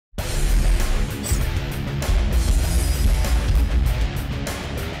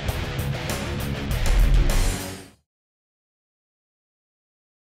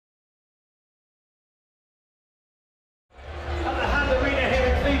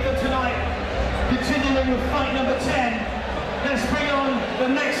in with fight number 10. Let's bring on the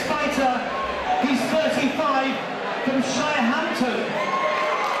next fighter. He's 35 from Shirehampton.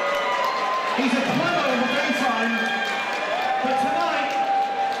 He's a plumber in the daytime, but tonight,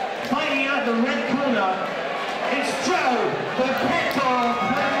 fighting out the red corner, it's Joe, the Pitbull.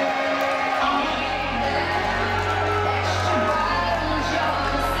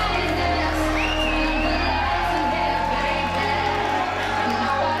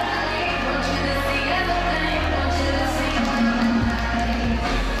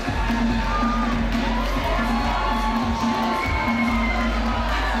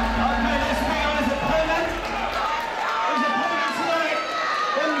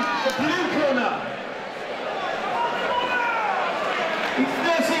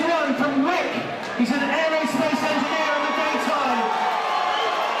 He's an aerospace engineer in the daytime.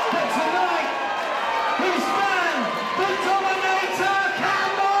 But tonight, his man, the Dominator,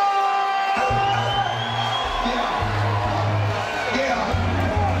 Campbell! Yeah.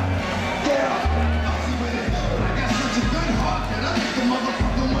 I'll see with it. I got such a good heart that I make the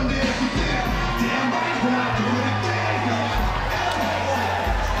motherfucker one day every day. Damn right, when I do it again.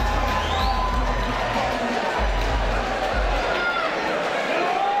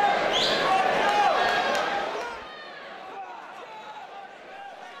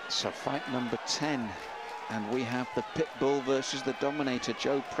 So fight number 10, and we have the Pitbull versus the Dominator,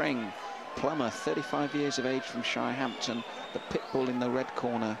 Joe Pring, plumber, 35 years of age from Shirehampton, the Pitbull in the red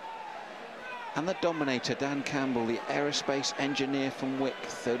corner, and the Dominator, Dan Campbell, the aerospace engineer from Wick,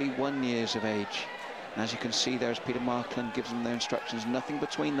 31 years of age. And as you can see there, as Peter Markland gives them their instructions, nothing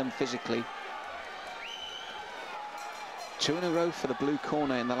between them physically. 2 in a row for the blue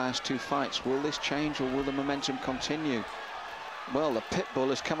corner in the last 2 fights. Will this change, or will the momentum continue? Well, the Pitbull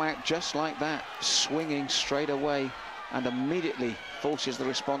has come out just like that, swinging straight away, and immediately forces the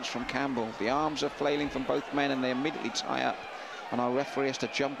response from Campbell. The arms are flailing from both men, and they immediately tie up, and our referee has to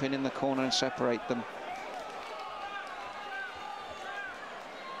jump in the corner and separate them.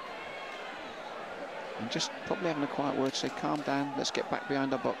 And just probably having a quiet word, say, calm down, let's get back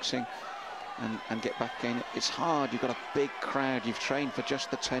behind our boxing and get back again. It's hard, you've got a big crowd, you've trained for just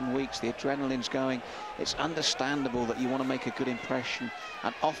the 10 weeks, the adrenaline's going. It's understandable that you want to make a good impression,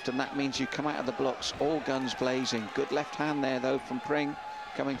 and often that means you come out of the blocks all guns blazing. Good left hand there though from Pring,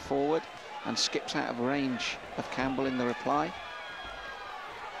 coming forward, and skips out of range of Campbell in the reply.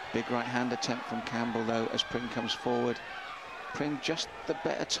 Big right hand attempt from Campbell though as Pring comes forward. Pring just the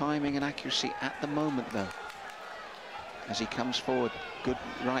better timing and accuracy at the moment though. As he comes forward, good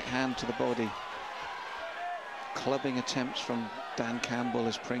right hand to the body. Clubbing attempts from Dan Campbell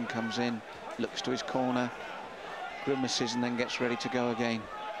as Pring comes in, looks to his corner, grimaces and then gets ready to go again.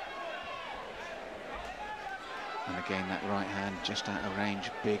 And again that right hand just out of range,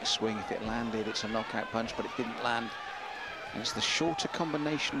 big swing. If it landed, it's a knockout punch, but it didn't land. And it's the shorter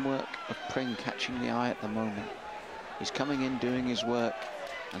combination work of Pring catching the eye at the moment. He's coming in, doing his work,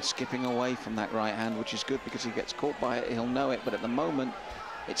 and skipping away from that right hand, which is good because he gets caught by it, he'll know it, but at the moment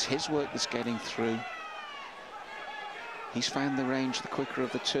it's his work that's getting through. He's found the range, the quicker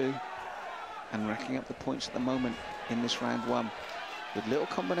of the two, and racking up the points at the moment in this round 1 with little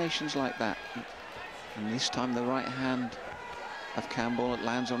combinations like that. And this time the right hand of Campbell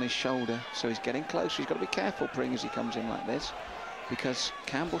lands on his shoulder, so he's getting closer. He's got to be careful, Pring, as he comes in like this, because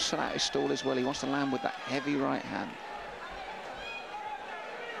Campbell's set out his stall as well. He wants to land with that heavy right hand.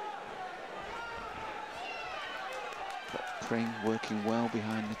 Pring working well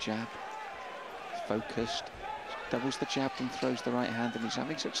behind the jab, focused, doubles the jab and throws the right hand, and he's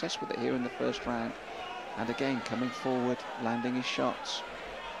having success with it here in the first round. And again, coming forward, landing his shots.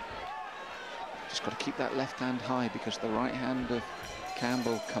 Just got to keep that left hand high because the right hand of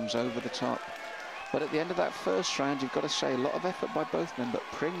Campbell comes over the top. But at the end of that first round, you've got to say a lot of effort by both men, but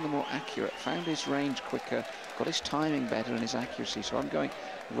Pring the more accurate, found his range quicker, got his timing better and his accuracy. So I'm going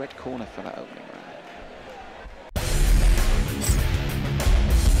red corner for that opening round.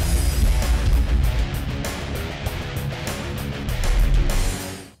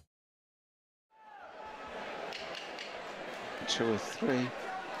 Two or three,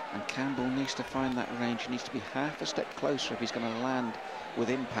 and Campbell needs to find that range. He needs to be half a step closer if he's going to land with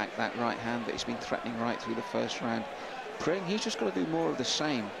impact that right hand that he's been threatening right through the first round. Pring, he's just got to do more of the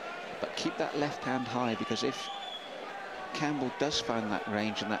same, but keep that left hand high, because if Campbell does find that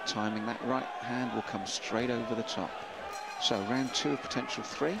range and that timing, that right hand will come straight over the top. So round 2 of potential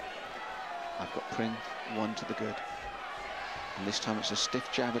 3, I've got Pring 1 to the good. And this time it's a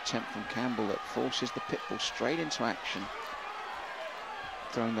stiff jab attempt from Campbell that forces the Pitbull straight into action,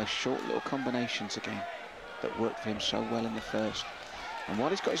 throwing those short little combinations again that worked for him so well in the first. And while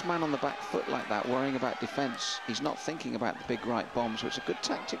he's got his man on the back foot like that, worrying about defence, he's not thinking about the big right bomb. So it's a good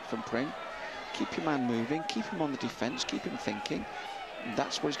tactic from Pring. Keep your man moving, keep him on the defence, keep him thinking. And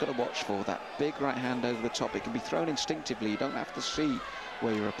that's what he's got to watch for, that big right hand over the top. It can be thrown instinctively. You don't have to see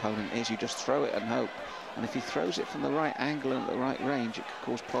where your opponent is. You just throw it and hope. And if he throws it from the right angle and at the right range, it could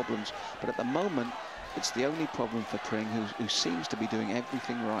cause problems. But at the moment, it's the only problem for Pring, who seems to be doing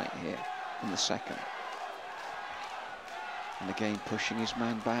everything right here in the second. And again, pushing his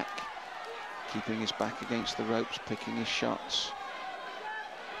man back, keeping his back against the ropes, picking his shots.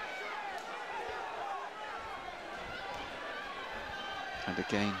 And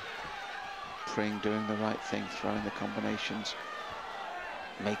again, Pring doing the right thing, throwing the combinations,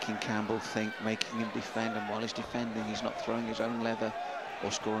 making Campbell think, making him defend, and while he's defending, he's not throwing his own leather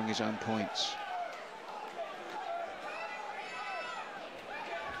or scoring his own points.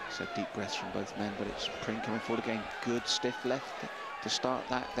 So deep breaths from both men, but it's Pring coming forward again. Good stiff left to start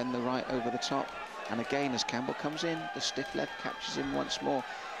that, then the right over the top. And again, as Campbell comes in, the stiff left catches him once more.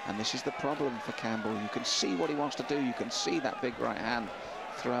 And this is the problem for Campbell. You can see what he wants to do. You can see that big right hand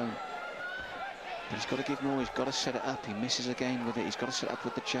thrown. But he's got to give more. He's got to set it up. He misses again with it. He's got to set it up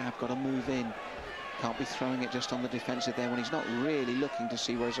with the jab. Got to move in. Can't be throwing it just on the defensive there when he's not really looking to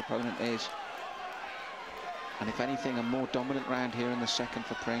see where his opponent is. And if anything, a more dominant round here in the second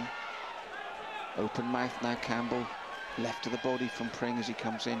for Pring. Open mouth now, Campbell. Left to the body from Pring as he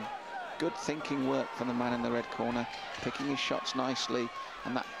comes in. Good thinking work from the man in the red corner, picking his shots nicely.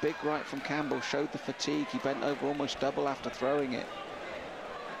 And that big right from Campbell showed the fatigue. He bent over almost double after throwing it.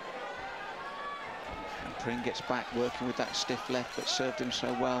 And Pring gets back, working with that stiff left that served him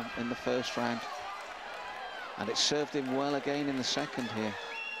so well in the first round. And it served him well again in the second here.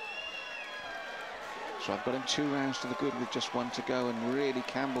 So I've got him 2 rounds to the good with just 1 to go, and really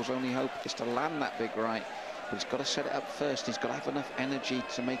Campbell's only hope is to land that big right. But he's got to set it up first. He's got to have enough energy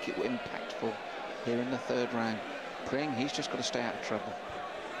to make it impactful here in the third round. Pring, he's just got to stay out of trouble.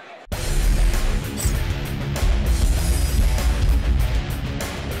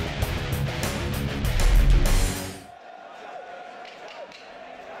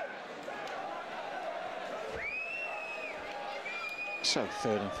 So,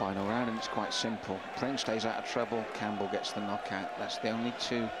 third and final round, and it's quite simple. Pring stays out of trouble, Campbell gets the knockout. That's the only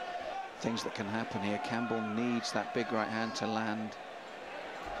 2 things that can happen here. Campbell needs that big right hand to land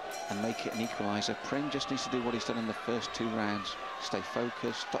and make it an equaliser. Pring just needs to do what he's done in the first 2 rounds. Stay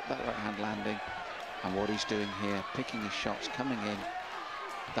focused, stop that right hand landing, and what he's doing here, picking his shots, coming in.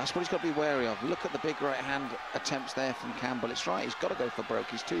 That's what he's got to be wary of. Look at the big right hand attempts there from Campbell. It's right, he's got to go for broke.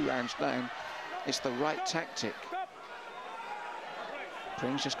 He's 2 rounds down. It's the right tactic.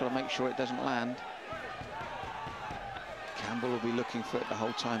 Pring's just got to make sure it doesn't land. Campbell will be looking for it the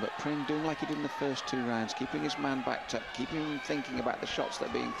whole time, but Pring doing like he did in the first 2 rounds, keeping his man backed up, keeping him thinking about the shots that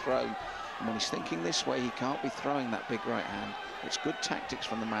are being thrown. And when he's thinking this way, he can't be throwing that big right hand. It's good tactics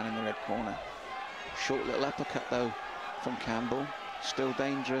from the man in the red corner. Short little uppercut though from Campbell, still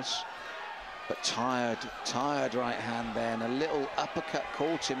dangerous, but tired right hand there, and a little uppercut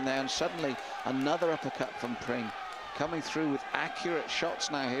caught him there, and suddenly another uppercut from Pring. Coming through with accurate shots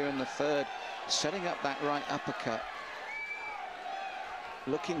now here in the third, setting up that right uppercut.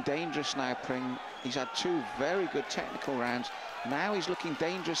 Looking dangerous now, Pring. He's had 2 very good technical rounds. Now he's looking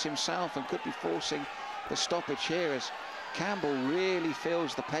dangerous himself and could be forcing the stoppage here as Campbell really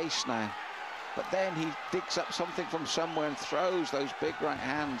feels the pace now. But then he digs up something from somewhere and throws those big right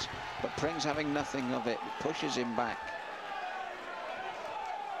hands. But Pring's having nothing of it, pushes him back.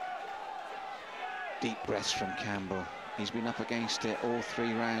 Deep breaths from Campbell. He's been up against it all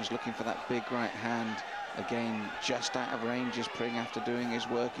 3 rounds, looking for that big right hand. Again, just out of range is Pring after doing his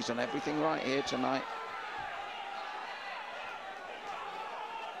work. He's done everything right here tonight.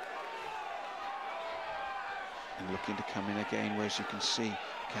 And looking to come in again, whereas you can see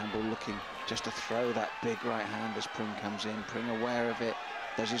Campbell looking just to throw that big right hand as Pring comes in. Pring aware of it,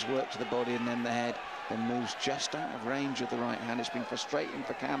 does his work to the body and then the head, then moves just out of range of the right hand. It's been frustrating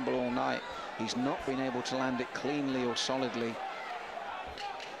for Campbell all night. He's not been able to land it cleanly or solidly.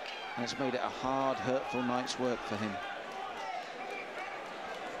 And it's made it a hard, hurtful night's work for him.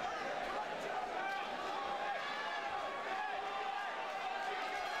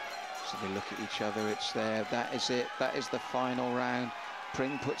 So they look at each other, it's there, that is it, that is the final round.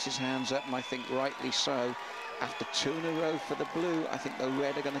 Pring puts his hands up, and I think rightly so. After 2 in a row for the blue, I think the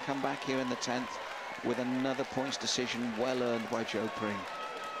red are going to come back here in the 10th with another points decision well earned by Joe Pring.